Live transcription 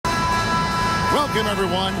Welcome,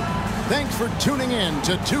 everyone. Thanks for tuning in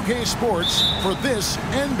to 2K Sports for this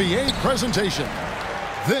NBA presentation.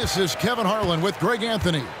 This is Kevin Harlan with Greg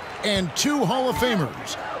Anthony and two Hall of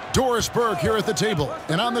Famers. Doris Burke here at the table,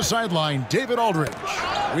 and on the sideline, David Aldridge.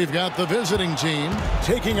 We've got the visiting team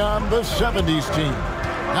taking on the 70s team.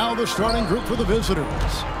 Now the starting group for the visitors.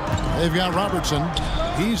 They've got Robertson.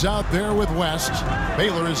 He's out there with West.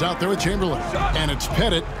 Baylor is out there with Chamberlain. And it's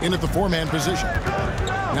Pettit in at the four-man position.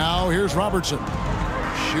 Now here's Robertson.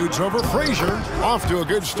 Shoots over Frazier. Off to a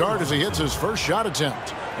good start as he hits his first shot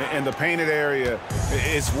attempt. In the painted area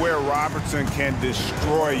is where Robertson can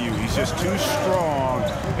destroy you. He's just too strong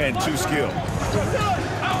and too skilled.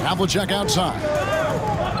 Havlicek outside.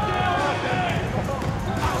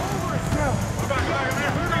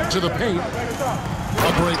 To the paint.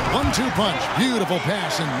 A great 1-2 punch. Beautiful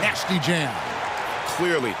pass and nasty jam.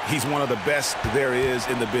 Clearly, he's one of the best there is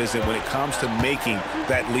in the business when it comes to making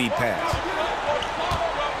that lead pass.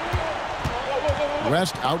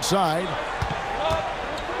 West outside.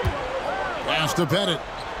 Pass to Pettit.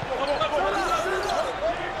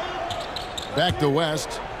 Back to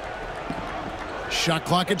West. Shot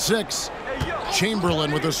clock at 6.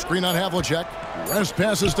 Chamberlain with a screen on Havlicek. West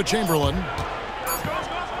passes to Chamberlain.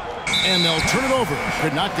 And they'll turn it over.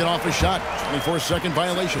 Could not get off a shot. 24-second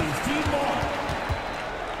violation.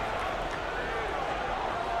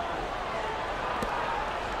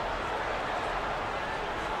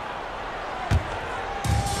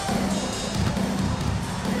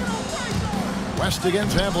 West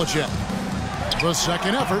against Havlicek. The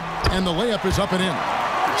second effort, and the layup is up and in.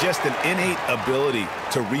 Just an innate ability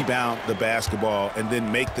to rebound the basketball and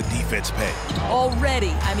then make the defense pay. Already,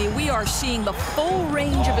 I mean, we are seeing the full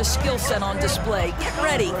range of his skill set on display. Get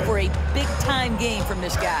ready for a big-time game from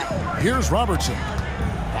this guy. Here's Robertson.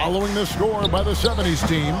 Following the score by the 70s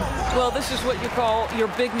team. Well, this is what you call your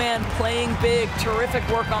big man playing big. Terrific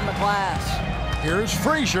work on the glass. Here's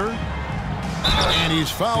Frazier. And he's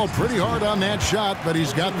fouled pretty hard on that shot, but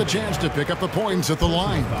he's got the chance to pick up the points at the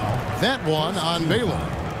line. That one on Baylor.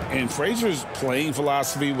 And Frazier's playing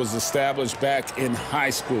philosophy was established back in high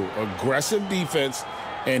school. Aggressive defense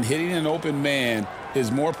and hitting an open man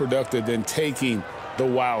is more productive than taking the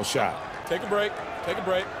wild shot. Take a break. Take a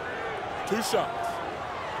break. 2 shots.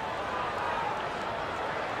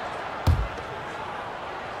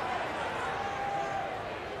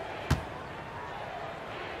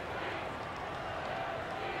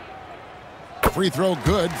 Free throw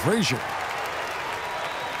good, Frazier.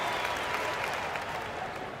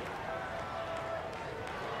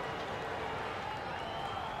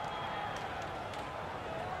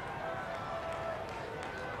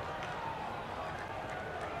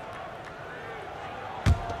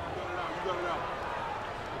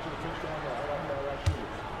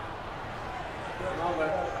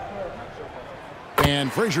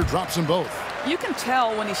 And Frazier drops them both. You can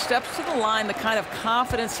tell when he steps to the line the kind of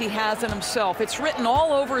confidence he has in himself. It's written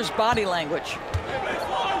all over his body language.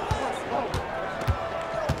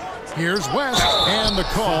 Here's West, and the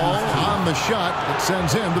call on the shot that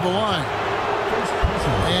sends him to the line.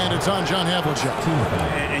 And it's on John Havlicek.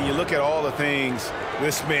 And you look at all the things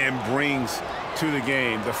this man brings to the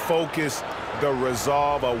game. The focus, the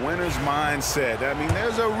resolve, a winner's mindset. I mean,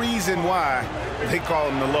 there's a reason why they call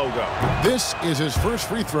him the logo. This is his first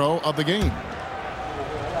free throw of the game.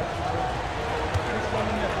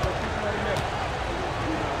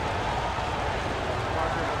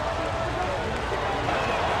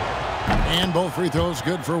 And both free throws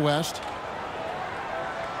good for West.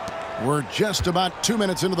 We're just about 2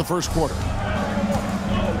 minutes into the first quarter.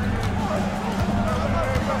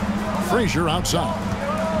 Frazier outside.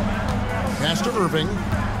 Pass to Irving.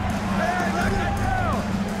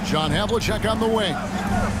 John Havlicek on the wing.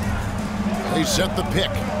 They set the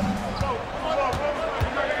pick.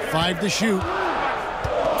 5 to shoot.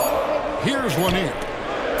 Here's Lanier.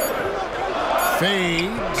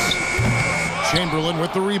 Fades. Chamberlain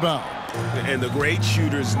with the rebound. And the great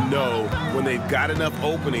shooters know when they've got enough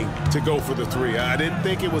opening to go for the three. I didn't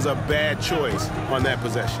think it was a bad choice on that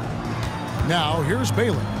possession. Now here's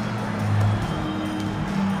Baylor.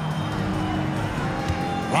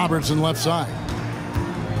 Robertson left side.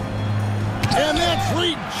 And that's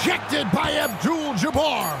rejected by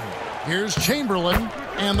Abdul-Jabbar. Here's Chamberlain,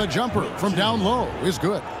 and the jumper from down low is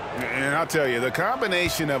good. And I'll tell you, the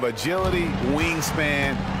combination of agility,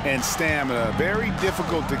 wingspan, and stamina, very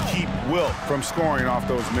difficult to keep Wilt from scoring off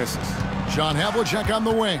those misses. John Havlicek on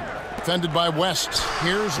the wing. Defended by West.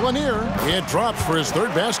 Here's Lanier. It drops for his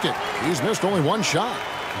third basket. He's missed only 1 shot.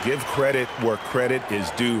 Give credit where credit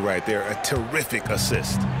is due right there. A terrific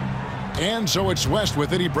assist. And so it's West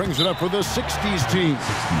with it. He brings it up for the 60's team.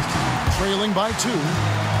 Trailing by 2.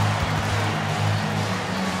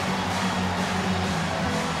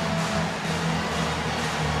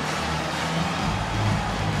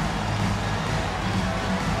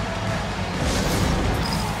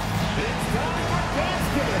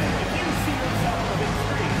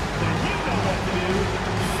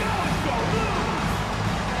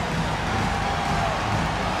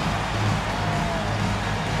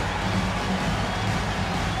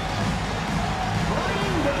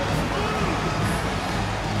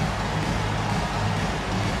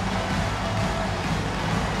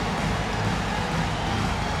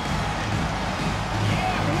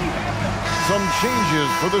 Some changes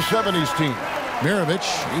for the 70's team.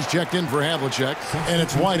 Maravich, he's checked in for Havlicek, and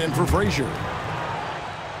it's White in for Frazier.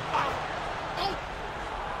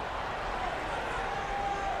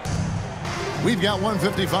 We've got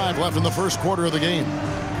 1:55 left in the first quarter of the game.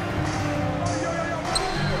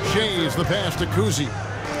 Shays the pass to Kuzi.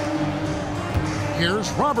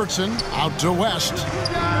 Here's Robertson out to West.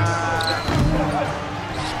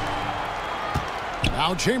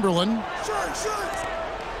 Now Chamberlain.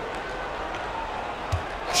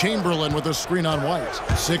 Chamberlain with a screen on White.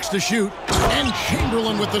 6 to shoot. And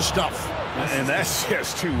Chamberlain with the stuff. And that's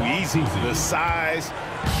just too easy. The size,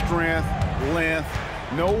 strength, length.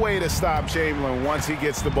 No way to stop Chamberlain once he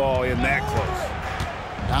gets the ball in that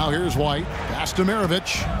close. Now here's White. Pass to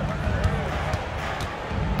Maravich.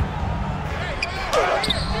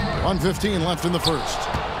 1:15 left in the first.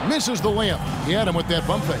 Misses the layup. He had him with that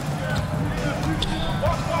bump fake.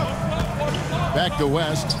 Back to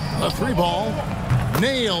West. A 3-ball.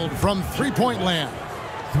 Nailed from three-point land.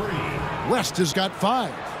 West has got 5.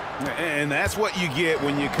 And that's what you get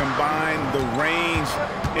when you combine the range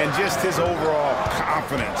and just his overall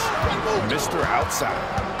confidence. Mr. Outside.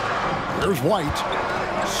 There's White.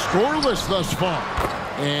 Scoreless thus far.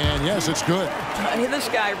 And yes, it's good. This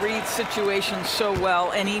guy reads situations so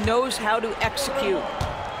well, and he knows how to execute.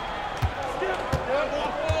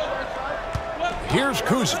 Here's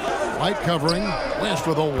Kuzi. White covering. West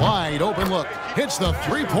with a wide open look. Hits the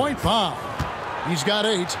three-point bomb. He's got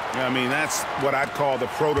 8. I mean, that's what I'd call the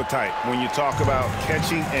prototype. When you talk about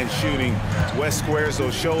catching and shooting, West squares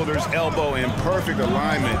those shoulders, elbow in perfect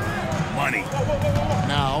alignment. Money.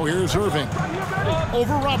 Now here's Irving.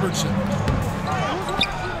 Over Robertson.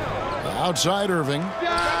 Outside Irving.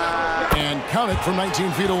 And count it from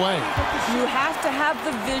 19 feet away. You have to have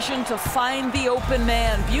the vision to find the open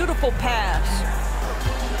man. Beautiful pass.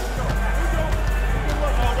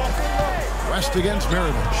 West against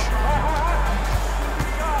Maravich.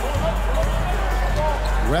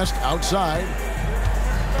 West outside.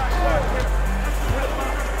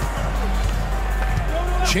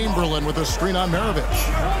 Chamberlain with a screen on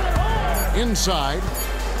Maravich. Inside.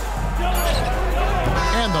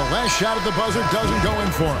 And the last shot at the buzzer doesn't go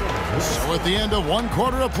in for him. So at the end of 1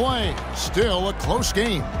 quarter of play, still a close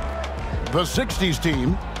game. The 60's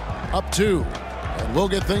team up 2. And we'll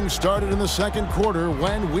get things started in the second quarter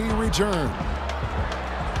when we return.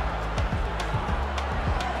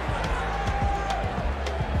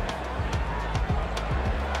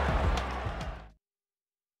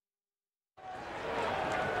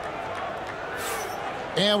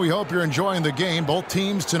 And we hope you're enjoying the game. Both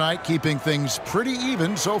teams tonight keeping things pretty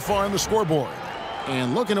even so far on the scoreboard.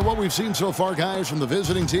 And looking at what we've seen so far, guys, from the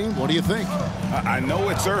visiting team, what do you think? I know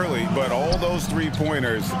it's early, but all those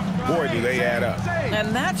three-pointers, boy, do they add up.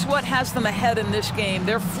 And that's what has them ahead in this game.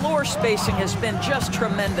 Their floor spacing has been just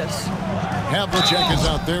tremendous. Havlicek is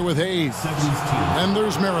out there with Hayes. Then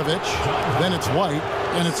there's Maravich. Then it's White.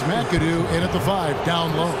 And it's McAdoo in at the 5,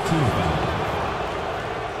 down low.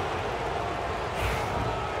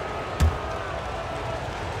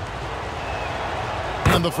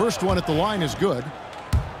 And the first one at the line is good.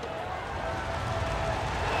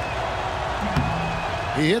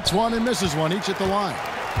 He hits one and misses one, each at the line.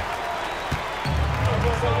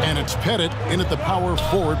 And it's Pettit in at the power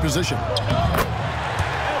forward position.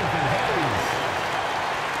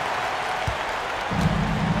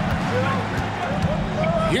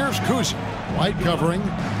 Here's Kuzi. White covering.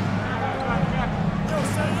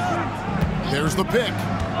 There's the pick.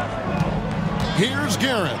 Here's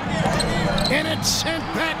Garrett. And it's sent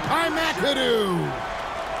back by McAdoo.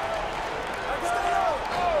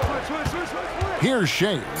 Here's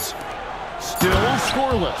Shays. Still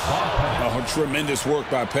scoreless. Oh, tremendous work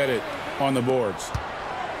by Pettit on the boards.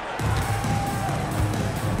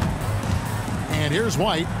 And here's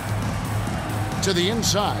White. To the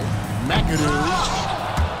inside.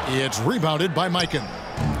 McAdoo. It's rebounded by Mikan.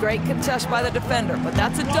 Great contest by the defender, but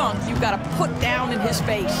that's a dunk you've got to put down in his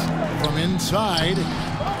face. From inside.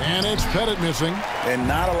 And it's Pettit missing. And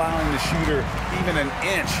not allowing the shooter even an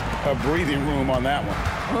inch of breathing room on that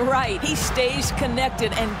one. Right. He stays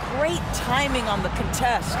connected, and great timing on the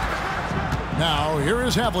contest. Now, here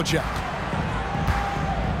is Havlicek.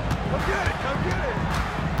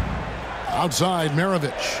 Outside,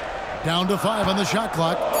 Maravich. Down to 5 on the shot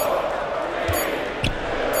clock.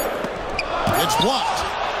 It's blocked.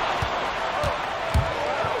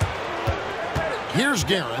 Here's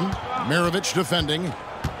Guerin. Maravich defending.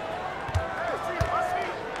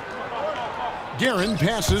 Guerin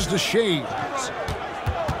passes to Shades.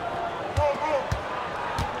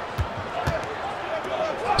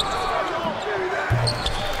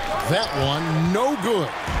 That one, no good.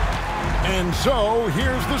 And so,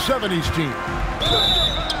 here's the 70's team.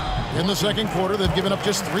 In the second quarter, they've given up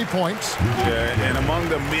just 3 points. Yeah, and among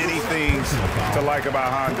the many things to like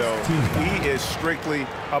about Hondo, he is strictly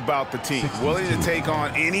about the team. Willing to take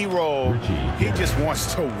on any role. He just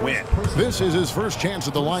wants to win. This is his first chance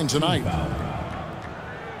at the line tonight.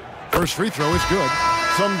 First free throw is good.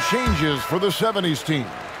 Some changes for the 70's team.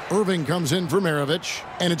 Irving comes in for Maravich,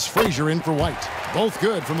 and it's Frazier in for White. Both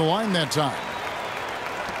good from the line that time.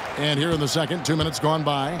 And here in the second, 2 minutes gone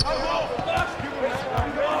by.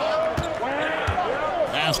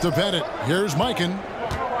 Pass to Pettit. Here's Mikan.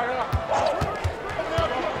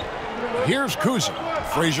 Here's Kuzi.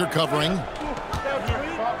 Frazier covering.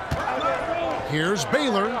 Here's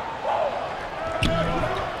Baylor.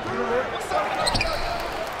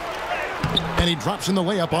 And he drops in the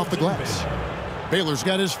layup off the glass. Baylor's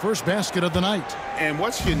got his first basket of the night. And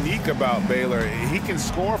what's unique about Baylor, he can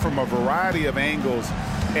score from a variety of angles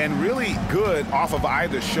and really good off of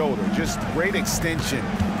either shoulder. Just great extension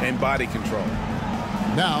and body control.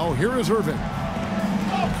 Now, here is Irving.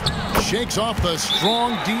 Shakes off the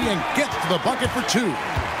strong D and gets to the bucket for 2.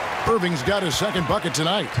 Irving's got his second bucket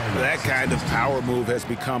tonight. That kind of power move has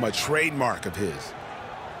become a trademark of his.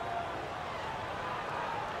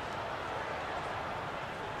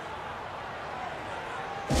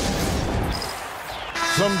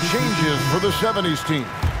 Some changes for the 70's team.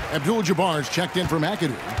 Abdul-Jabbar's checked in for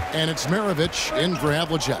McAdoo, and it's Maravich in for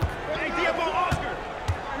Havlicek.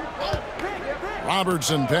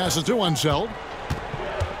 Robertson passes to Unseld.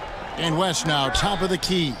 And West now top of the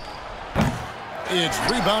key. It's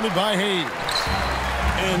rebounded by Hayes.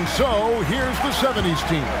 And so here's the 70's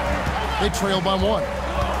team. They trail by 1.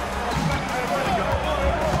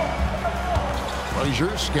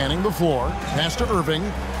 Frazier scanning the floor. Pass to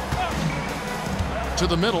Irving. To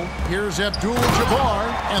the middle. Here's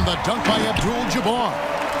Abdul-Jabbar, and the dunk by Abdul-Jabbar.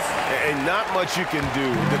 And not much you can do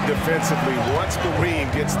defensively once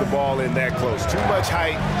Kareem gets the ball in that close. Too much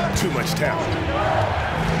height, too much talent.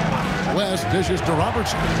 West dishes to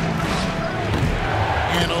Robertson.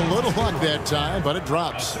 And a little luck that time, but it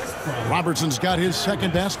drops. Robertson's got his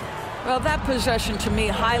second basket. Well, that possession to me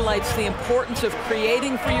highlights the importance of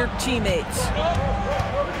creating for your teammates.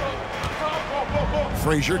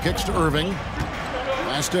 Frazier kicks to Irving.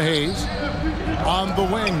 Pass to Hayes. On the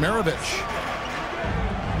wing, Maravich.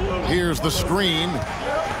 Here's the screen.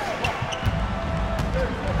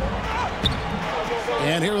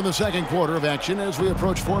 And here in the second quarter of action as we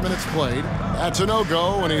approach 4 minutes played. That's a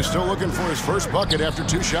no-go, and he's still looking for his first bucket after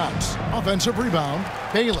 2 shots. Offensive rebound,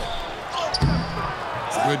 Baylor.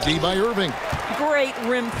 Good D by Irving. Great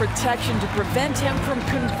rim protection to prevent him from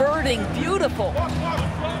converting. Beautiful.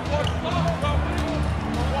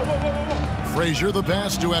 Frazier the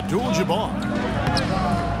pass to Abdul-Jabbar.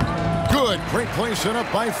 Good, great play set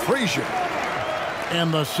up by Frazier.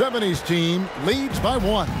 And the 70's team leads by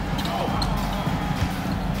 1.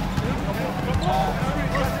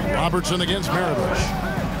 Robertson against Maravich.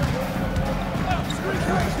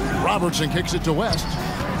 Robertson kicks it to West.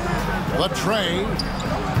 Latrey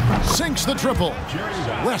sinks the triple.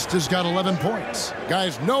 West has got 11 points.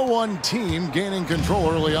 Guys, no one team gaining control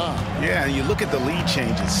early on. Yeah, and you look at the lead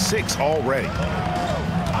changes, 6 already.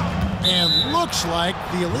 And looks like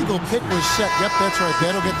the illegal pick was set. Yep, that's right.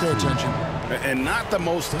 That'll get their attention. And not the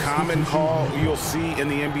most common call you'll see in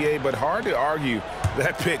the NBA, but hard to argue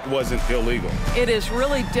that pick wasn't illegal. It is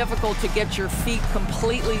really difficult to get your feet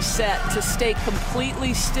completely set, to stay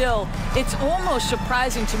completely still. It's almost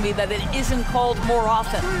surprising to me that it isn't called more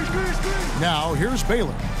often. Now, here's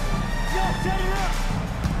Baylor.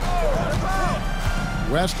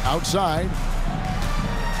 West outside.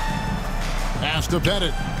 Pass to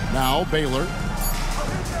Pettit. Now Baylor.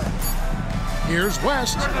 Here's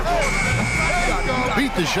West.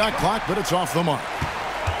 Beat the shot clock, but it's off the mark.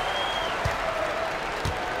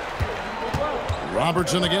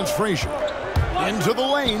 Robertson against Frazier. Into the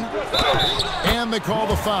lane. And they call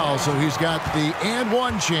the foul, so he's got the and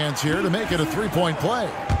one chance here to make it a 3-point play.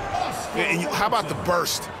 And how about the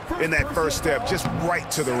burst in that first step, just right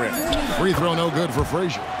to the rim? Free throw no good for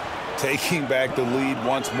Frazier. Taking back the lead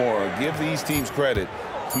once more. Give these teams credit.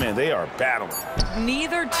 Man, they are battling.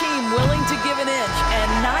 Neither team willing to give an inch,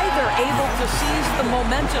 and neither able to seize the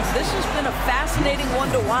momentum. This has been a fascinating one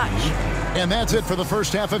to watch. And that's it for the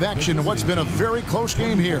first half of action in what's been a very close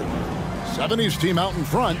game here. 70's team out in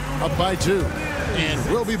front, up by 2. And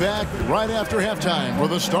we'll be back right after halftime for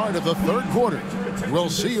the start of the third quarter. We'll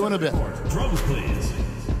see you in a bit. Drums, please.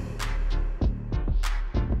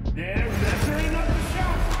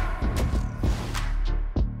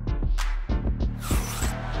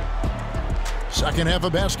 Second half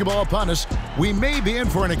of basketball upon us. We may be in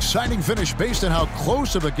for an exciting finish based on how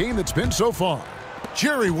close of a game that's been so far.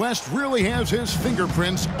 Jerry West really has his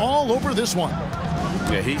fingerprints all over this one.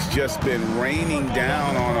 Yeah, he's just been raining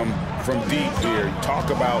down on them from deep here. Talk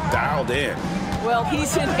about dialed in. Well,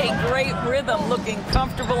 he's in a great rhythm, looking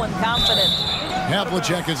comfortable and confident.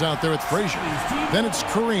 Havlicek is out there with Frazier. Then it's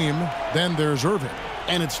Kareem. Then there's Irving.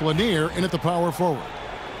 And it's Lanier in at the power forward.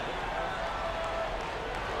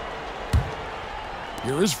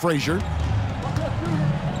 Here is Frazier.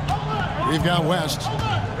 We've got West.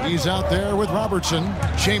 He's out there with Robertson.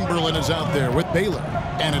 Chamberlain is out there with Baylor.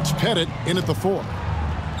 And it's Pettit in at the 4.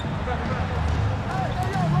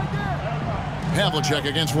 Havlicek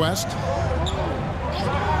against West.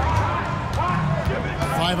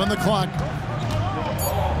 5 on the clock.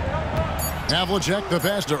 Havlicek the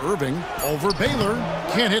pass to Irving. Over Baylor.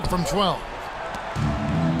 Can't hit from 12.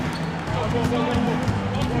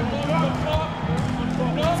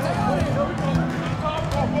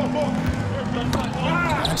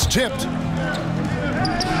 That's tipped.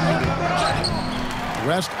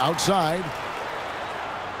 West outside.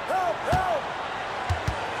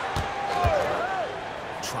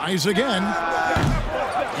 Tries again.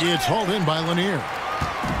 It's hauled in by Lanier.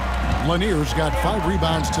 Lanier's got 5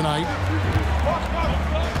 rebounds tonight.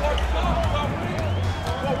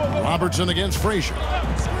 Robertson against Frazier.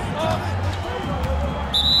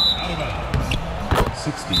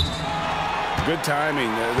 60's. Good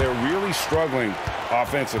timing. They're really struggling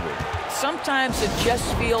offensively. Sometimes it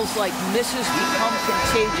just feels like misses become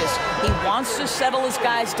contagious. He wants to settle his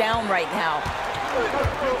guys down right now.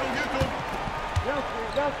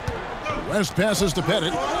 West passes to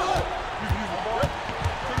Pettit.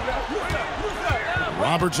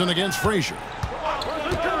 Robertson against Frazier.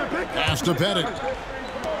 Pass to Pettit.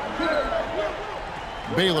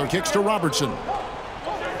 Baylor kicks to Robertson.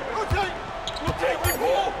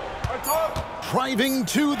 Driving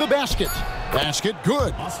to the basket. Basket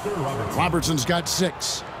good. Robertson's got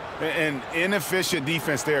 6. And inefficient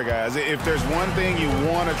defense there, guys. If there's one thing you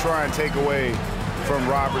want to try and take away from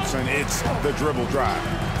Robertson, it's the dribble drive.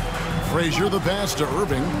 Frazier the pass to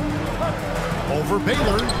Irving. Over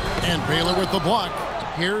Baylor. And Baylor with the block.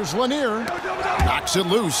 Here's Lanier. Knocks it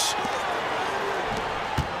loose.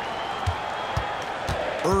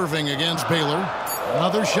 Irving against Baylor.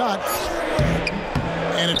 Another shot.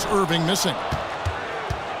 And it's Irving missing.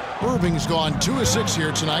 Irving's gone 2 of 6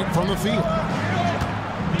 here tonight from the field.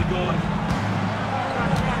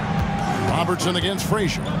 Robertson against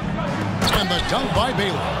Frazier. And the dunk by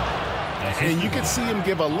Baylor. And you can see him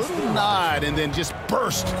give a little nod and then just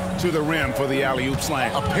burst to the rim for the alley-oop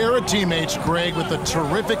slam. A pair of teammates, Greg, with a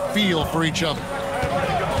terrific feel for each other.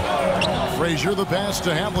 Frazier the pass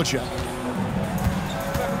to Havlicek.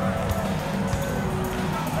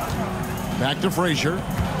 Back to Frazier.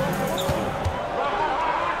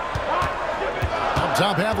 Up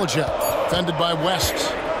top, Havlicek. Fended by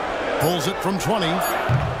West. Pulls it from 20.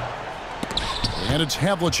 And it's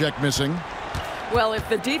Havlicek missing. Well, if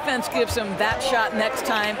the defense gives him that shot next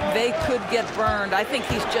time, they could get burned. I think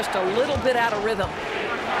he's just a little bit out of rhythm.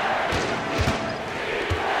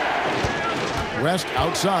 West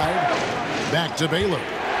outside. Back to Baylor.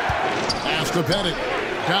 Pass to Pettit.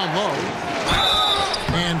 Down low.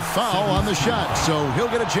 And foul on the shot, so he'll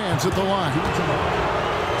get a chance at the line.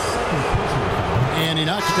 And he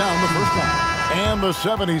knocks down the first one. And the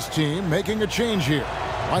 70's team making a change here.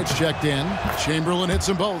 White's checked in. Chamberlain hits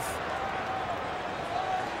them both.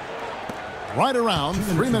 Right around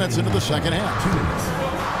 3 minutes into the second half.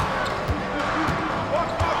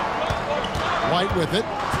 White with it.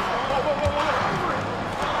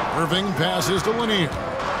 Irving passes to Lanier.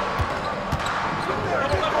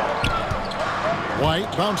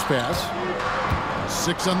 White bounce pass.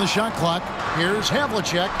 6 on the shot clock. Here's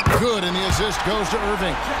Havlicek. Good, and the assist goes to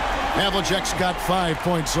Irving. Havlicek's got 5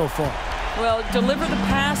 points so far. Well, deliver the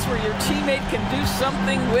pass where your teammate can do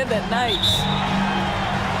something with it. Nice.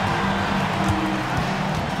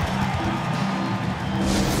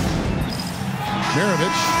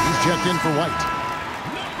 Maravich, he's checked in for White.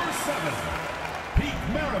 Number 7, Pete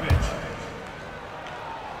Maravich.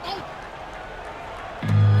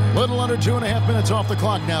 Little under 2.5 minutes off the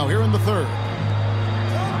clock now here in the third.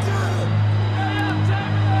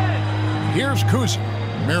 Here's Kuzi.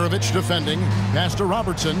 Maravich defending. Pass to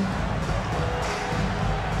Robertson.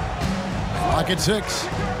 Clock at 6.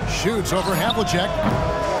 Shoots over Havlicek.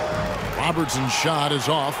 Robertson's shot is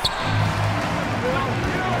off.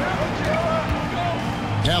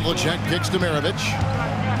 Havlicek kicks to Maravich.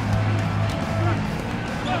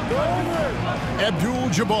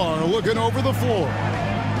 Abdul-Jabbar looking over the floor.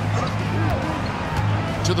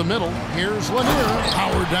 To the middle. Here's Lanier.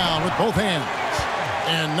 Powered down with both hands.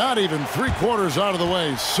 And not even 3/4 out of the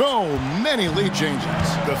way. So many lead changes.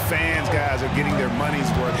 The fans, guys, are getting their money's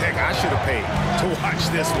worth. Heck, I should have paid to watch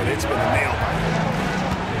this one. It's been a nail biter.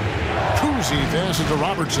 Kuzi passes to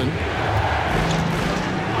Robertson.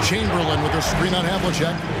 Chamberlain with a screen on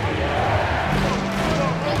Havlicek.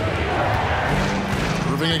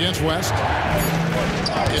 Moving against West.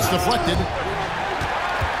 It's deflected.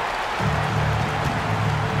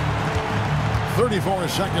 34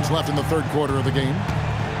 seconds left in the third quarter of the game.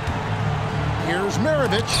 Here's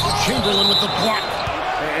Maravich. Chamberlain with the block.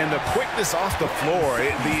 And the quickness off the floor,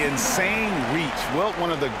 the insane reach. Wilt,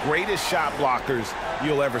 one of the greatest shot blockers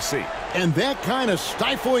you'll ever see. And that kind of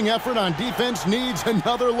stifling effort on defense needs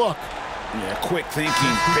another look. Yeah, quick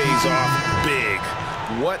thinking pays off big.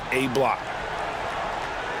 What a block.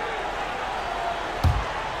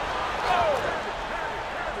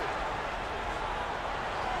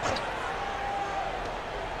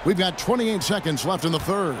 We've got 28 seconds left in the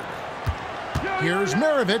third. Here's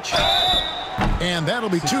Maravich. And that'll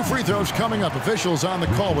be 2 free throws coming up. Officials on the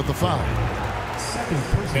call with the foul.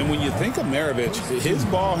 And when you think of Maravich, his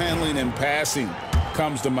ball handling and passing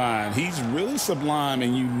comes to mind. He's really sublime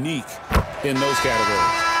and unique in those categories.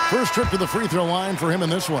 First trip to the free throw line for him in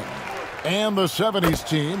this one. And the 70's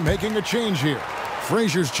team making a change here.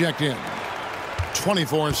 Frazier's checked in.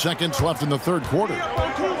 24 seconds left in the third quarter.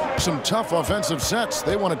 Some tough offensive sets.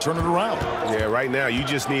 They want to turn it around. Yeah, right now you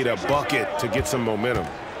just need a bucket to get some momentum.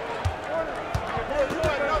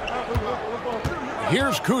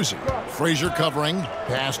 Here's Kuzi. Frazier covering.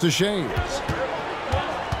 Pass to Shays.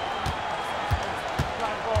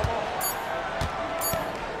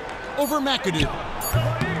 Over McAdoo.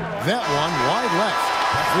 That one wide left.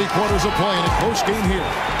 3/4 of play in a close game here.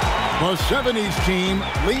 The 70's team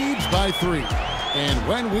leads by 3. And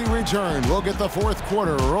when we return, we'll get the fourth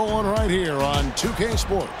quarter rolling right here on 2K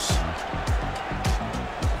Sports.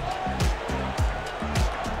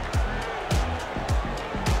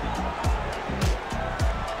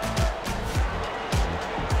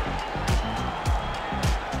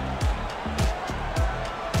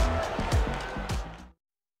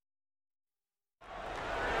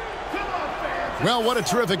 Well, what a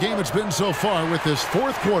terrific game it's been so far, with this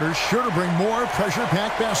fourth quarter sure to bring more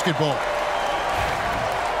pressure-packed basketball.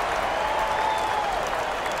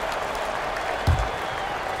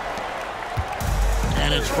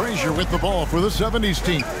 And it's Frazier with the ball for the 70's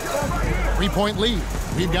team. 3-point lead.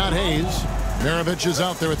 We've got Hayes. Maravich is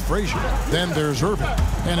out there with Frazier. Then there's Irving.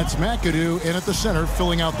 And it's McAdoo in at the center,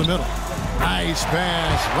 filling out the middle. Nice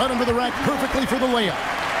pass. Right under the rack perfectly for the layup.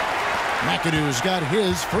 McAdoo's got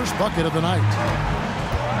his first bucket of the night.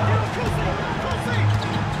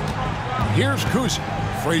 Here's Kuzi.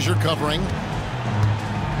 Frazier covering.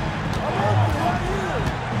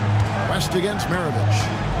 West against Maravich.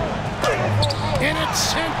 And it's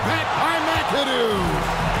sent back by McAdoo.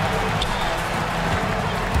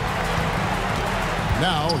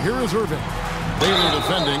 Now, here is Irving. Bailey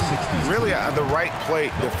defending. Really the right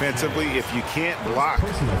play defensively. If you can't block,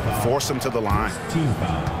 force them to the line. Team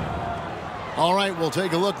foul. All right, we'll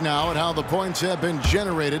take a look now at how the points have been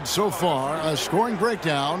generated so far. A scoring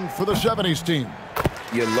breakdown for the 70's team.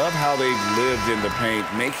 You love how they've lived in the paint,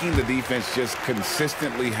 making the defense just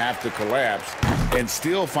consistently have to collapse and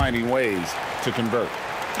still finding ways to convert.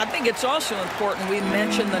 I think it's also important we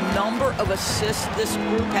mention the number of assists this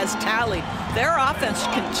group has tallied. Their offense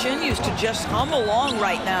continues to just hum along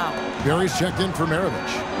right now. Barry's checked in for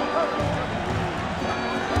Maravich.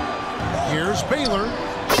 Here's Baylor.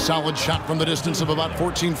 Solid shot from the distance of about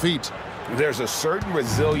 14 feet. There's a certain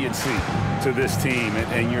resiliency to this team,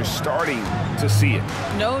 and you're starting to see it.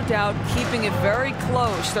 No doubt, keeping it very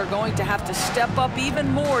close. They're going to have to step up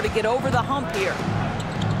even more to get over the hump here.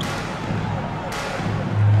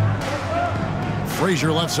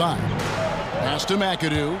 Frazier left side. Pass to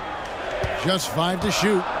McAdoo. Just 5 to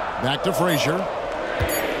shoot. Back to Frazier.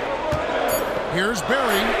 Here's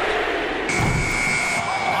Barry.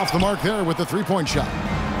 Off the mark there with the 3-point shot.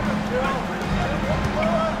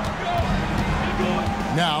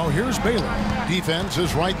 here's Baylor. Defense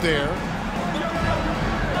is right there.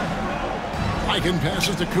 Eichen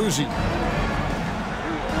passes to Kuzi.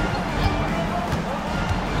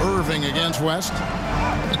 Irving against West.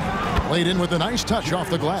 Played in with a nice touch off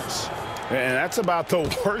the glass. And that's about the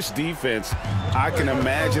worst defense I can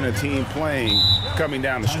imagine a team playing coming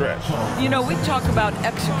down the stretch. You know, we talk about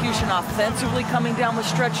execution offensively coming down the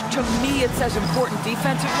stretch. To me, it's as important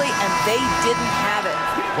defensively, and they didn't have it.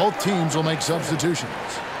 Both teams will make substitutions.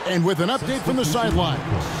 And with an update from the sidelines,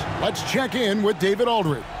 let's check in with David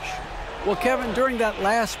Aldridge. Well, Kevin, during that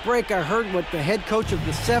last break, I heard what the head coach of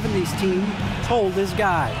the 70's team told his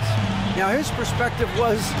guys. Now, his perspective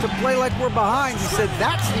was to play like we're behind. He said,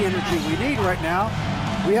 that's the energy we need right now.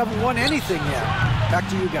 We haven't won anything yet. Back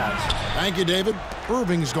to you guys. Thank you, David.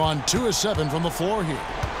 Irving's gone 2 of 7 from the floor here.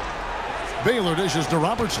 Baylor dishes to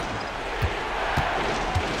Robertson.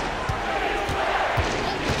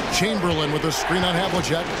 Chamberlain with a screen on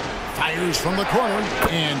Havlicek. Fires from the corner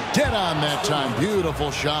and dead on that time.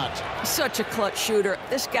 Beautiful shot. Such a clutch shooter.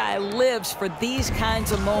 This guy lives for these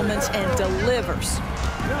kinds of moments and delivers.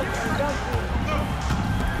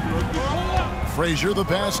 Frazier the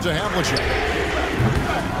pass to Havlicek.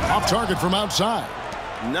 Off target from outside.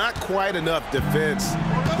 Not quite enough defense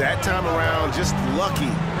that time around. Just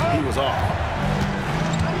lucky he was off.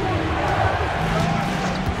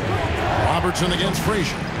 Robertson against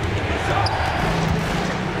Frazier.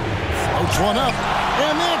 Floats one up.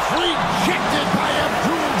 And that's rejected by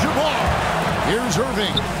Abdul-Jabbar. Here's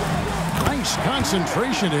Irving. Nice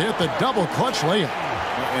concentration to hit the double clutch layup.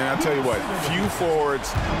 And I'll tell you what, few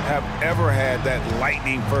forwards have ever had that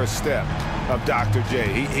lightning first step of Dr.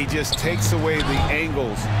 J. He just takes away the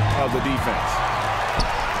angles of the defense.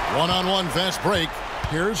 One-on-one fast break.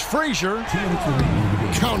 Here's Frazier.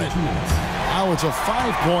 Count it. Now it's a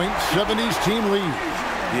 5-point 70's team lead.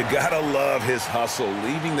 You gotta love his hustle,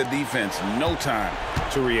 leaving the defense no time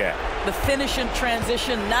to react. The finish in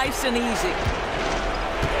transition, nice and easy.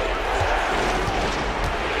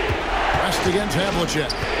 West against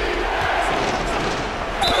Havlicek.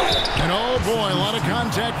 And oh boy, a lot of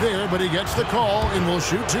contact there, but he gets the call and will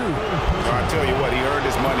shoot 2. I tell you what, he earned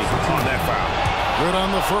his money on that foul. Good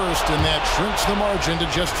on the first, and that shrinks the margin to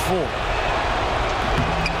just 4.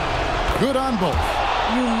 Good on both.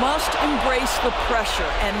 You must embrace the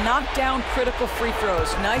pressure and knock down critical free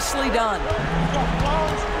throws. Nicely done.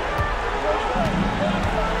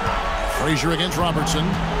 Frazier against Robertson.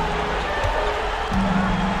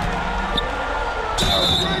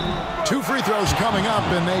 2 free throws coming up,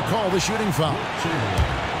 and they call the shooting foul.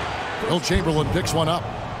 Will Chamberlain picks one up.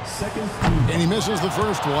 And he misses the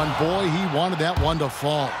first one. Boy, he wanted that one to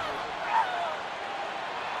fall.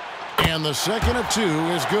 And the second of 2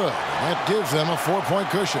 is good. That gives them a 4-point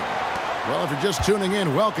cushion. Well, if you're just tuning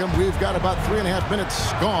in, welcome. We've got about 3.5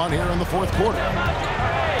 minutes gone here in the 4th quarter.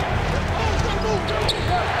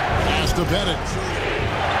 Pass to Bennett.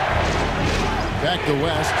 Back to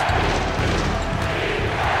West.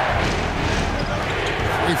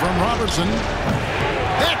 Free from Robertson.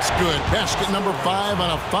 That's good. Basket number 5 on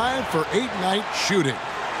a 5 for 8 night shooting.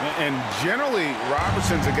 And generally,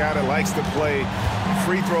 Robertson's a guy that likes to play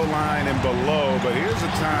free throw line and below, but here's a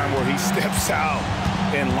time where he steps out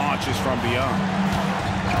and launches from beyond.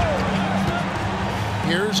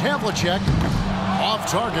 Here's Havlicek. Off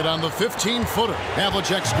target on the 15-footer.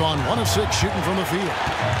 Havlicek's gone 1 of 6 shooting from the field.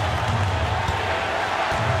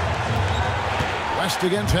 West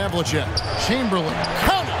against Havlicek. Chamberlain.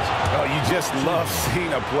 Count it! Oh, you just love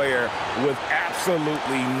seeing a player with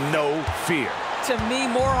absolutely no fear. To me,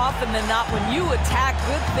 more often than not, when you attack,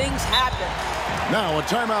 good things happen. Now a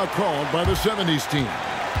timeout called by the 70's team.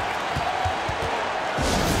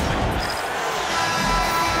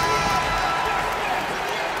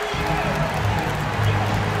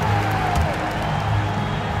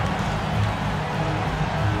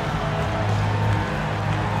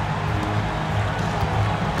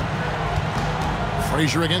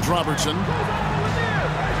 Frazier against Robertson.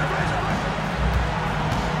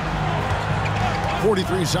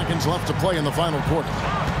 43 seconds left to play in the final quarter.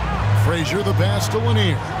 Frazier the pass to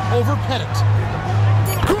Lanier. Over Pettit.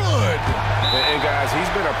 Good! And guys, he's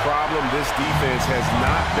been a problem this defense has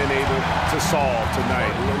not been able to solve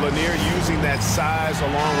tonight. Lanier using that size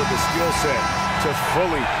along with the skill set to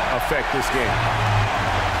fully affect this game.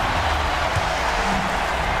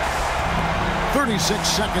 36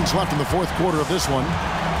 seconds left in the 4th quarter of this one.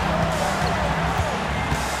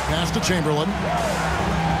 Pass to Chamberlain.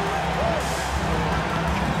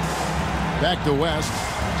 Back to West.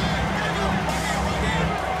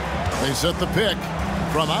 They set the pick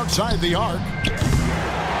from outside the arc.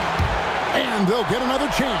 And they'll get another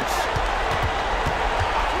chance.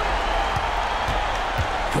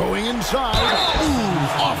 Going inside. Ooh,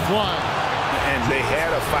 offline. And they had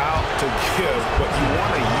a foul to give, but you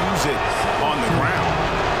want to use it on the ground.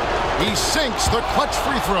 He sinks the clutch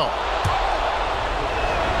free throw.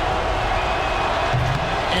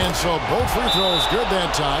 And so both free throws good that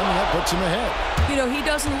time, and that puts him ahead. You know, he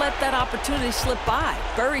doesn't let that opportunity slip by.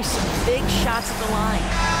 Buries some big shots at the line.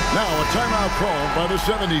 Now a timeout called by the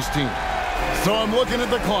 70's team. So I'm looking at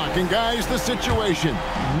the clock, and guys, the situation.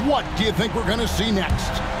 What do you think we're going to see next?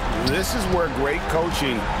 This is where great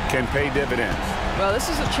coaching can pay dividends. Well, this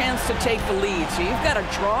is a chance to take the lead, so you've got to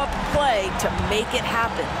draw up a play to make it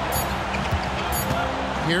happen.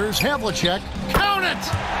 Here's Havlicek. Count it!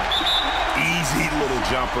 Easy little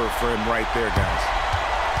jumper for him right there, guys.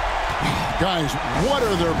 Guys, what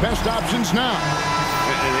are their best options now?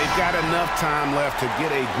 And they've got enough time left to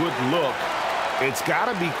get a good look. It's got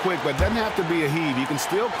to be quick, but it doesn't have to be a heave. You can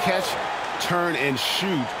still catch, turn, and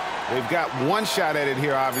shoot. They've got one shot at it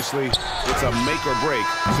here, obviously. It's a make-or-break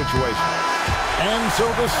situation. And so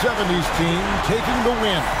the 70's team taking the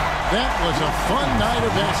win. That was a fun night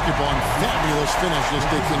of basketball and fabulous finish as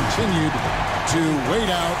they continued to wait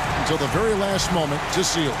out until the very last moment to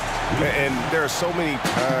seal. And there are so many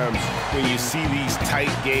times when you see these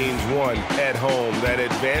tight games won at home, that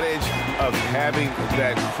advantage of having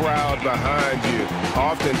that crowd behind you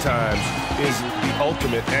oftentimes is the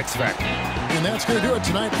ultimate X factor. And that's going to do it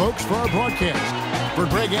tonight, folks, for our broadcast. For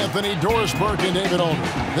Greg Anthony, Doris Burke, and David Older,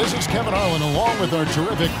 this is Kevin Harlan along with our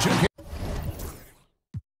terrific 2K